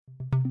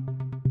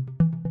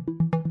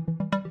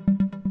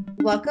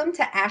Welcome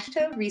to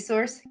AASHTO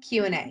Resource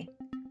Q&A.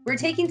 We're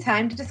taking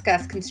time to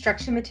discuss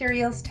construction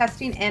materials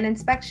testing and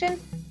inspection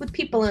with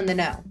people in the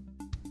know.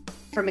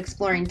 From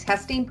exploring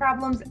testing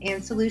problems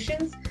and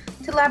solutions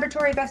to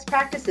laboratory best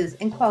practices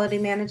and quality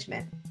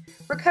management,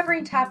 we're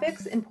covering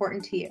topics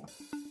important to you.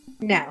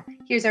 Now,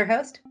 here's our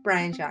host,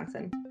 Brian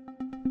Johnson.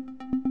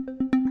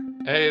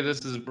 Hey,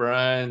 this is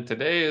Brian.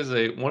 Today is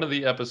one of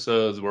the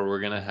episodes where we're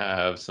going to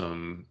have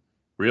some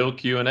real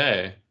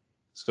Q&A.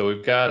 So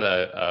we've got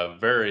a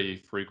very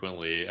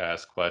frequently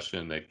asked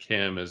question that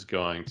Kim is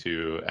going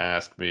to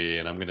ask me,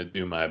 and I'm going to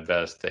do my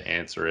best to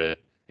answer it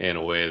in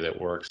a way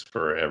that works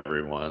for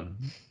everyone.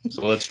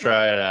 So let's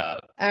try it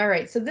out. All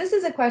right. So this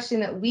is a question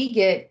that we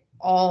get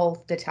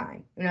all the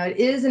time. It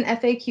is an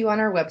FAQ on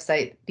our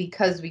website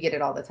because we get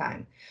it all the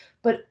time.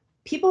 But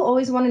people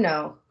always want to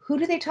know, who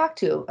do they talk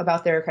to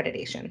about their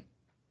accreditation?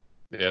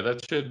 Yeah,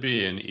 that should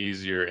be an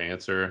easier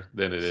answer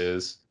than it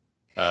is.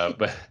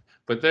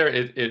 But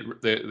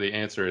the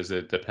answer is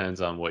it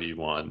depends on what you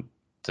want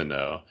to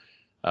know.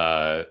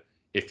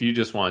 If you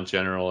just want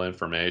general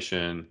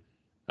information,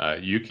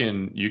 you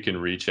can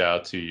reach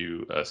out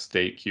to a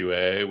state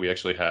QA. We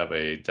actually have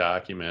a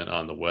document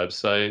on the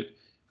website.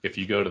 If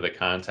you go to the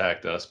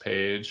Contact Us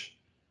page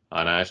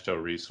on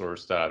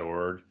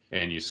ashtoresource.org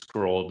and you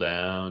scroll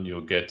down, you'll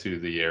get to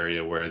the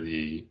area where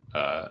the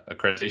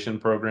accreditation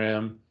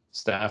program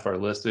staff are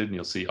listed, and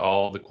you'll see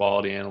all the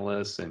quality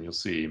analysts, and you'll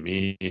see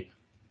me.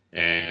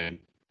 And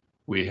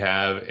we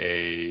have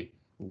a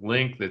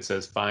link that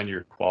says find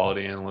your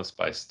quality analyst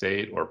by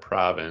state or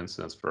province.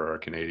 That's for our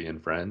Canadian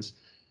friends.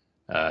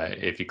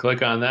 If you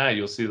click on that,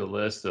 you'll see the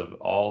list of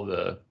all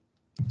the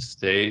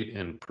state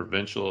and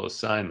provincial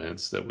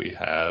assignments that we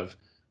have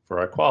for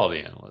our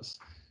quality analysts.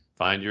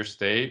 Find your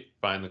state,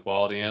 find the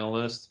quality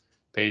analyst.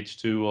 Page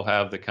 2 will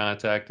have the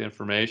contact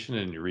information,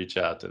 and you reach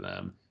out to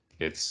them.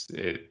 It's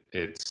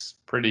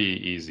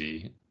pretty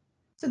easy.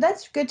 So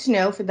that's good to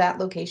know for that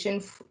location,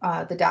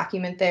 the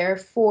document there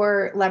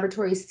for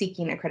laboratories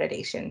seeking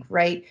accreditation,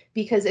 right?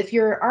 Because if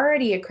you're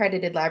already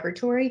accredited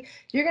laboratory,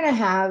 you're going to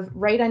have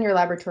right on your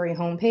laboratory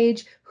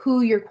homepage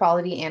who your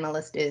quality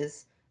analyst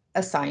is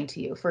assigned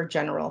to you for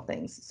general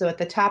things. So at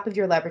the top of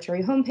your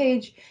laboratory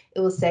homepage, it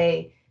will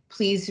say,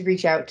 please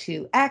reach out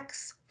to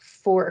X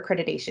for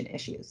accreditation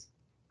issues.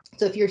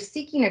 So if you're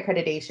seeking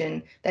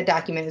accreditation, that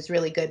document is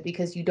really good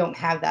because you don't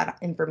have that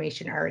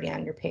information already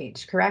on your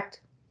page,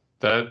 correct?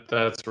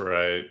 That's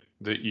right.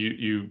 That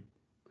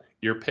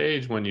your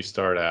page when you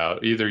start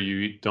out, either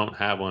you don't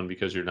have one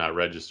because you're not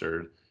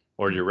registered,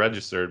 or you're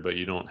registered but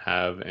you don't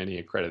have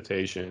any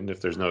accreditation. If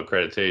there's no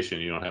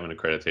accreditation, you don't have an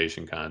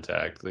accreditation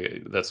contact.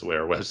 That's the way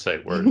our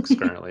website works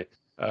currently.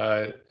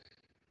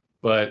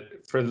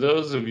 But for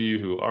those of you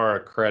who are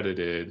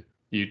accredited,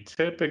 you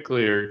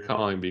typically are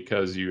calling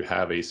because you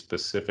have a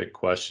specific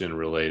question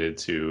related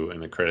to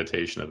an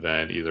accreditation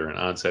event, either an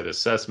on-site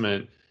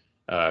assessment,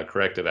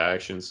 corrective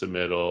action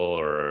submittal,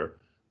 or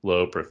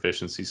low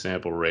proficiency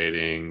sample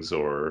ratings,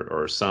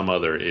 or some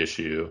other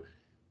issue.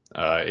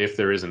 If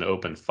there is an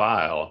open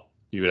file,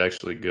 you would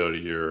actually go to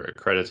your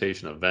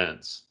accreditation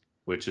events,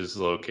 which is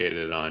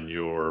located on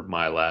your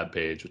My Lab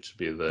page, which would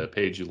be the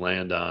page you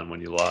land on when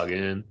you log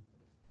in.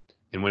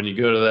 And when you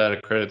go to that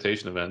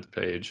accreditation event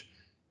page,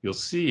 you'll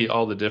see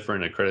all the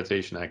different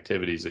accreditation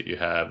activities that you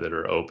have that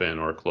are open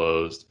or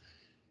closed.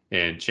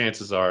 And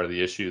chances are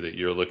the issue that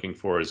you're looking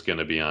for is going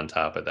to be on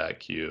top of that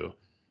queue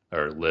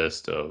or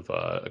list of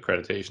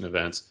accreditation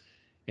events.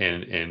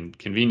 And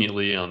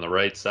conveniently on the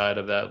right side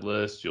of that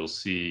list, you'll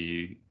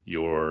see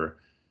your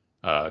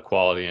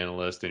quality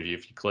analyst. And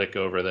if you click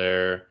over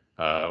there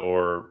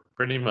or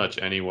pretty much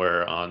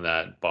anywhere on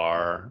that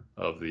bar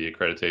of the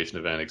accreditation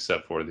event,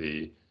 except for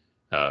the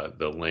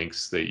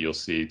links that you'll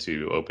see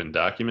to open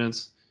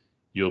documents,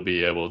 you'll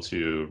be able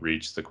to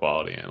reach the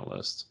quality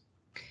analyst.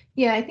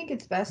 Yeah, I think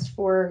it's best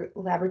for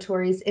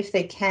laboratories, if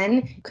they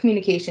can,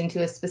 communication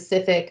to a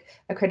specific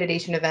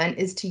accreditation event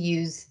is to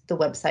use the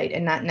website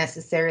and not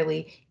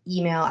necessarily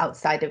email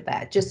outside of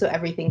that, just so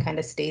everything kind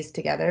of stays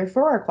together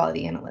for our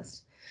quality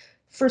analysts.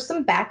 For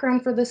some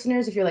background for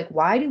listeners, if you're like,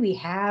 why do we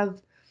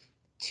have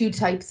two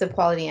types of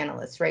quality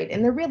analysts, right?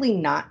 And they're really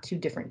not two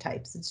different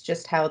types. It's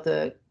just how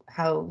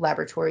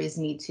laboratories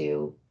need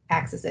to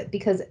access it,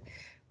 because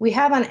we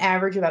have on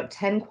average about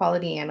 10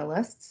 quality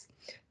analysts,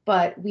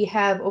 but we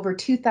have over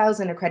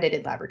 2,000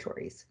 accredited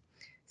laboratories.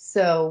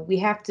 So we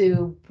have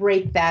to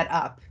break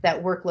that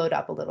workload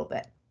up a little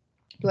bit.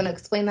 Do you want to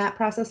explain that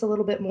process a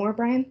little bit more,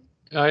 Brian?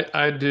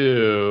 I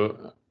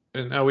do.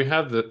 And now we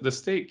have the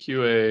state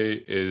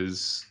QA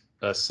is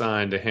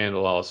assigned to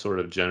handle all sort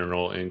of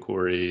general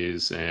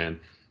inquiries,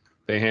 and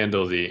they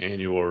handle the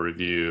annual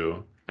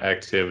review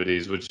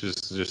activities, which is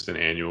just an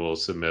annual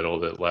submittal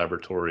that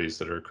laboratories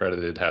that are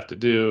accredited have to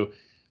do.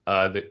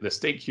 The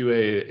state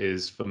QA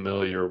is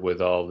familiar with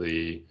all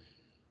the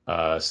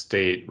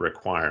state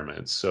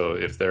requirements. So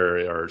if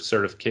there are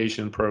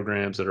certification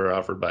programs that are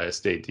offered by a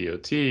state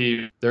DOT,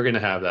 they're going to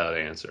have that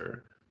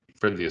answer.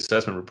 For the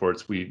assessment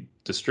reports, we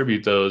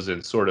distribute those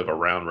in sort of a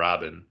round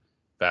robin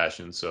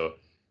fashion. So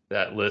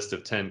that list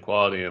of 10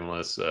 quality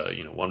analysts,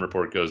 one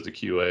report goes to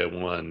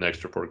QA1,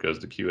 next report goes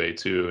to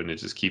QA2, and it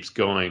just keeps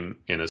going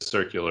in a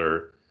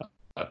circular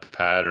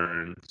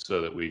pattern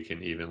so that we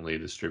can evenly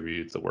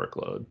distribute the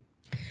workload.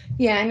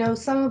 Yeah, I know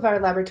some of our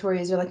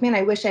laboratories are like, man,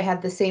 I wish I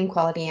had the same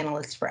quality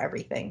analyst for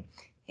everything.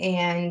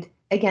 And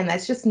again,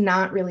 that's just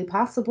not really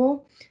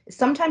possible.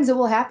 Sometimes it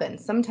will happen.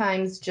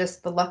 Sometimes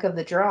just the luck of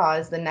the draw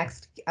is the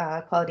next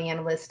quality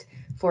analyst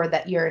for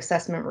that your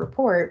assessment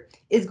report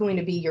is going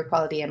to be your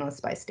quality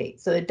analyst by state.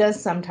 So it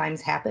does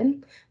sometimes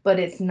happen, but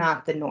it's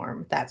not the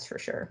norm, that's for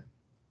sure.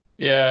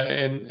 Yeah,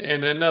 and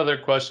another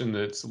question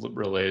that's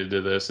related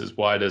to this is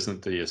why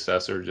doesn't the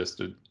assessor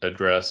just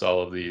address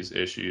all of these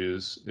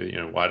issues?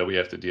 Why do we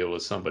have to deal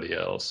with somebody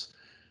else?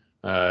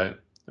 I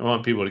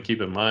want people to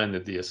keep in mind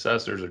that the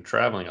assessors are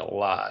traveling a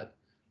lot.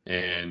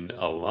 And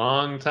a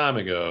long time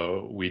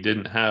ago, we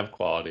didn't have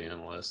quality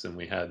analysts and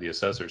we had the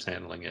assessors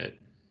handling it.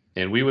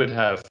 And we would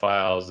have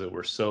files that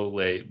were so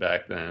late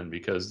back then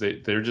because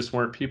there just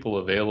weren't people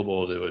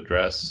available to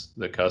address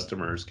the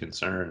customer's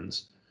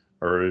concerns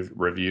or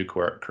review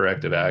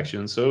corrective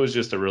actions. So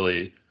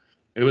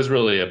it was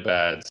really a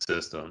bad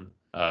system.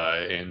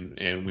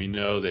 And we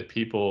know that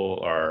people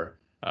are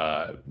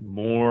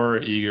more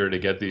eager to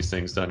get these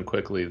things done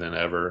quickly than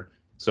ever.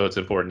 So it's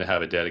important to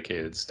have a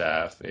dedicated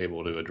staff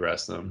able to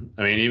address them.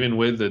 I mean, even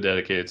with the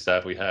dedicated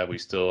staff we have, we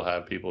still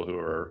have people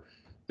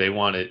they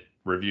want it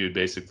reviewed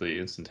basically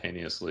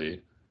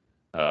instantaneously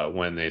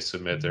when they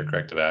submit their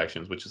corrective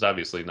actions, which is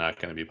obviously not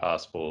going to be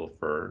possible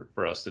for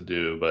us to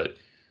do. But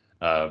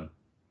um,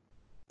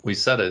 we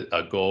set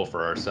a goal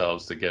for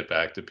ourselves to get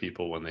back to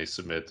people when they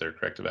submit their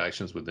corrective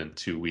actions within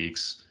 2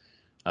 weeks.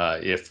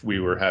 If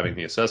we were having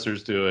the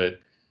assessors do it,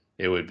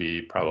 it would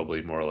be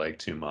probably more like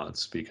 2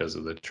 months because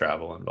of the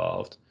travel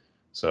involved.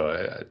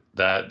 So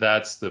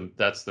that's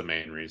the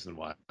main reason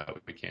why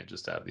we can't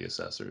just have the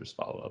assessors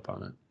follow up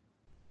on it.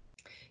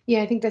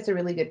 Yeah, I think that's a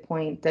really good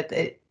point that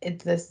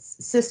the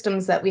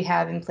systems that we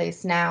have in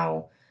place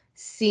now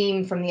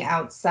seem from the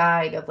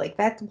outside of like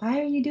that, why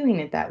are you doing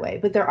it that way?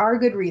 But there are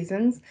good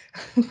reasons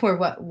for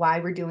why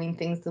we're doing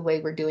things the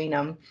way we're doing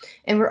them,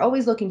 and we're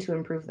always looking to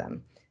improve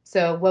them.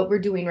 So what we're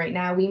doing right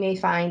now, we may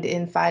find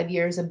in 5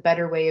 years a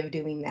better way of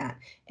doing that,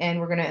 and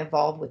we're going to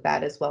evolve with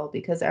that as well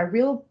because our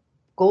real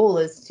goal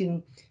is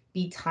to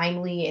be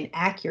timely and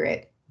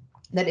accurate.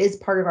 That is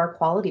part of our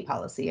quality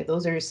policy.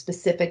 Those are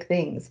specific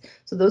things.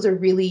 So those are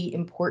really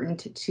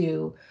important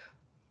to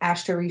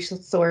AASHTO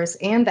Resource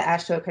and the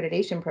AASHTO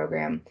accreditation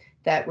program,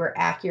 that we're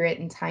accurate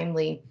and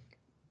timely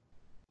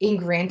in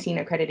granting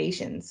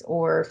accreditations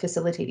or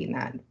facilitating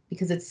that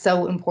because it's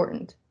so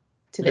important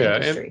to the Yeah,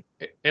 industry.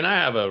 and I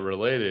have a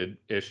related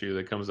issue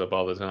that comes up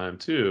all the time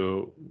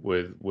too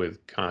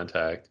with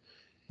contact.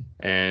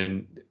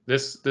 And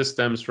this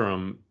stems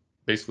from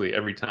basically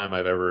every time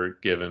I've ever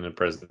given a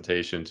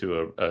presentation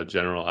to a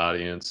general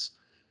audience.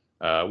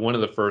 One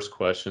of the first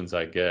questions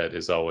I get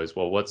is always,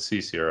 well, what's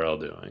CCRL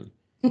doing?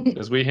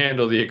 Because we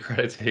handle the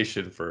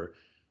accreditation for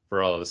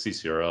all of the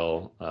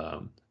CCRL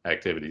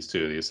activities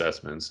too, the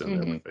assessments and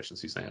their Mm-hmm.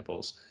 proficiency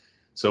samples.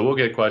 So we'll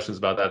get questions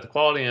about that. The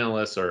quality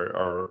analysts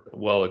are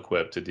well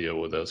equipped to deal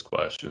with those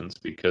questions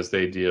because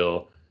they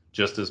deal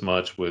just as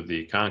much with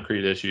the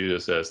concrete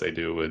issues as they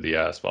do with the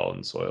asphalt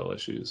and soil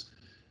issues.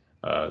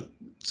 Uh,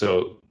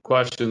 so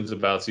questions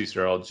about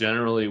CCRL,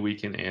 generally we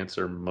can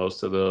answer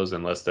most of those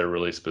unless they're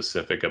really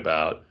specific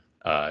about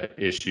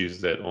issues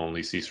that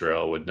only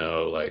CCRL would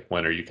know, like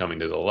when are you coming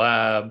to the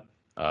lab?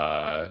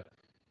 Uh,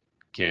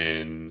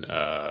 can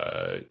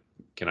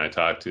can I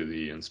talk to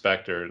the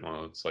inspector?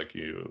 Well, it's like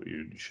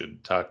you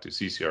should talk to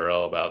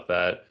CCRL about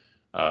that.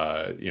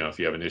 If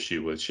you have an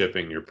issue with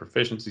shipping your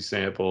proficiency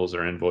samples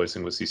or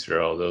invoicing with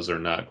CCRL, those are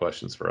not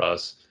questions for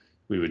us.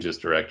 We would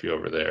just direct you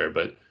over there.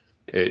 But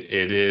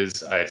it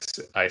is,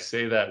 I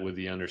say that with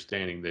the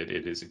understanding that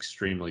it is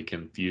extremely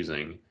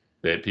confusing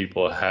that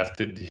people have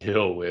to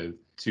deal with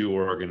two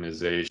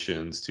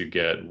organizations to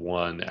get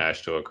one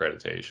AASHTO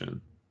accreditation.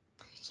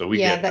 So we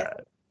Yeah, get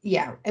that.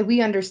 yeah,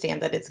 we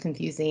understand that it's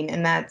confusing,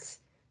 and that's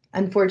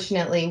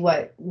unfortunately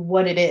what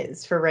it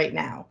is for right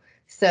now.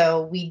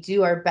 So we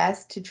do our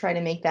best to try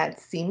to make that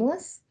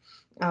seamless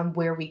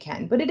where we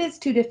can, but it is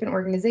two different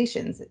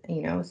organizations.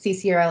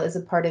 CCRL is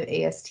a part of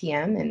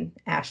ASTM, and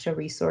AASHTO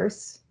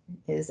Resource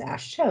is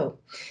AASHTO,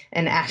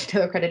 and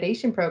AASHTO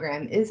accreditation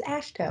program is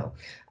AASHTO.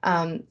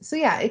 So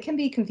yeah, it can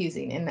be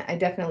confusing, and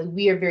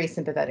we are very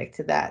sympathetic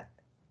to that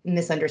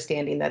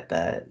misunderstanding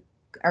that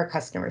our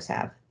customers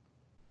have.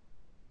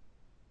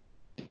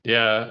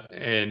 Yeah,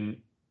 and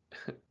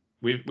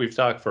we've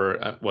talked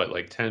for what,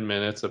 like 10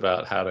 minutes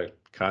about how to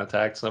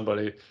contact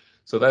somebody.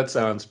 So that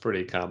sounds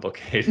pretty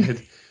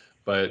complicated.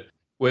 But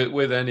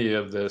with any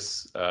of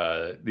these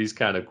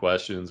kind of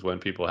questions, when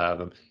people have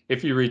them,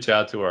 if you reach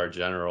out to our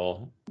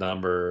general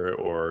number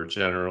or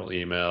general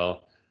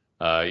email,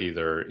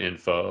 either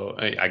info,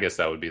 I guess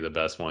that would be the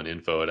best one,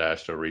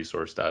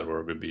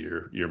 info@ashtoresource.org would be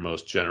your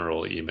most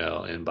general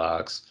email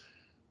inbox,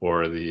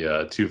 or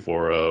the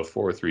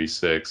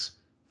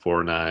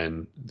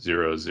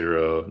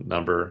 240-436-4900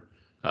 number.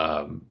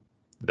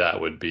 that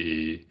would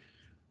be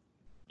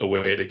a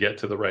way to get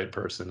to the right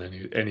person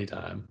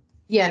anytime.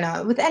 Yeah,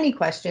 no, with any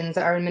questions,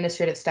 our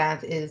administrative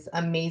staff is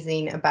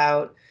amazing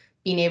about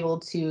being able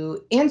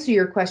to answer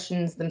your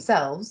questions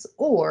themselves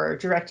or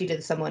direct you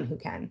to someone who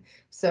can.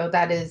 So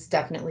that is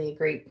definitely a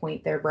great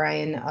point there,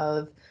 Brian,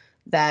 of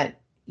that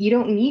you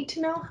don't need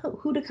to know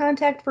who to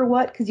contact for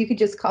what, because you could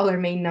just call our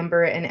main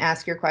number and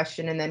ask your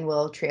question, and then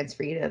we'll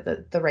transfer you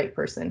to the right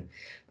person.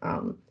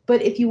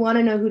 But if you want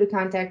to know who to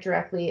contact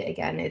directly,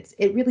 again, it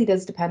really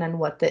does depend on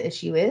what the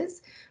issue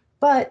is.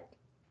 But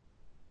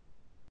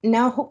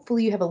now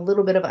hopefully you have a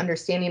little bit of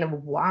understanding of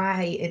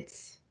why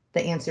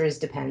the answer is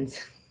depends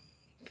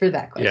for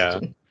that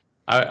question.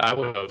 Yeah, I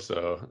would hope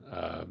so.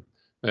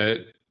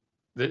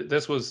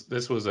 This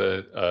was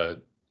a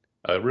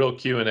real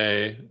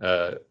Q&A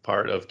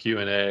part of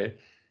Q&A.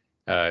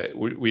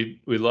 We'd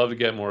love to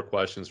get more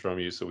questions from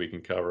you so we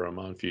can cover them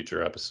on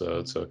future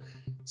episodes. So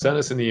send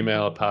us an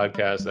email at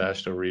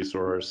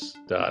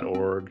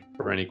podcast@ashtoresource.org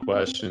for any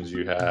questions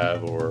you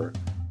have, or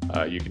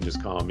you can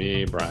just call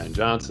me, Brian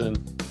Johnson,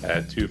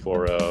 at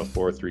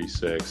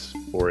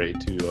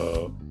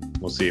 240-436-4820.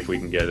 We'll see if we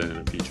can get it in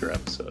a future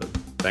episode.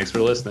 Thanks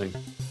for listening.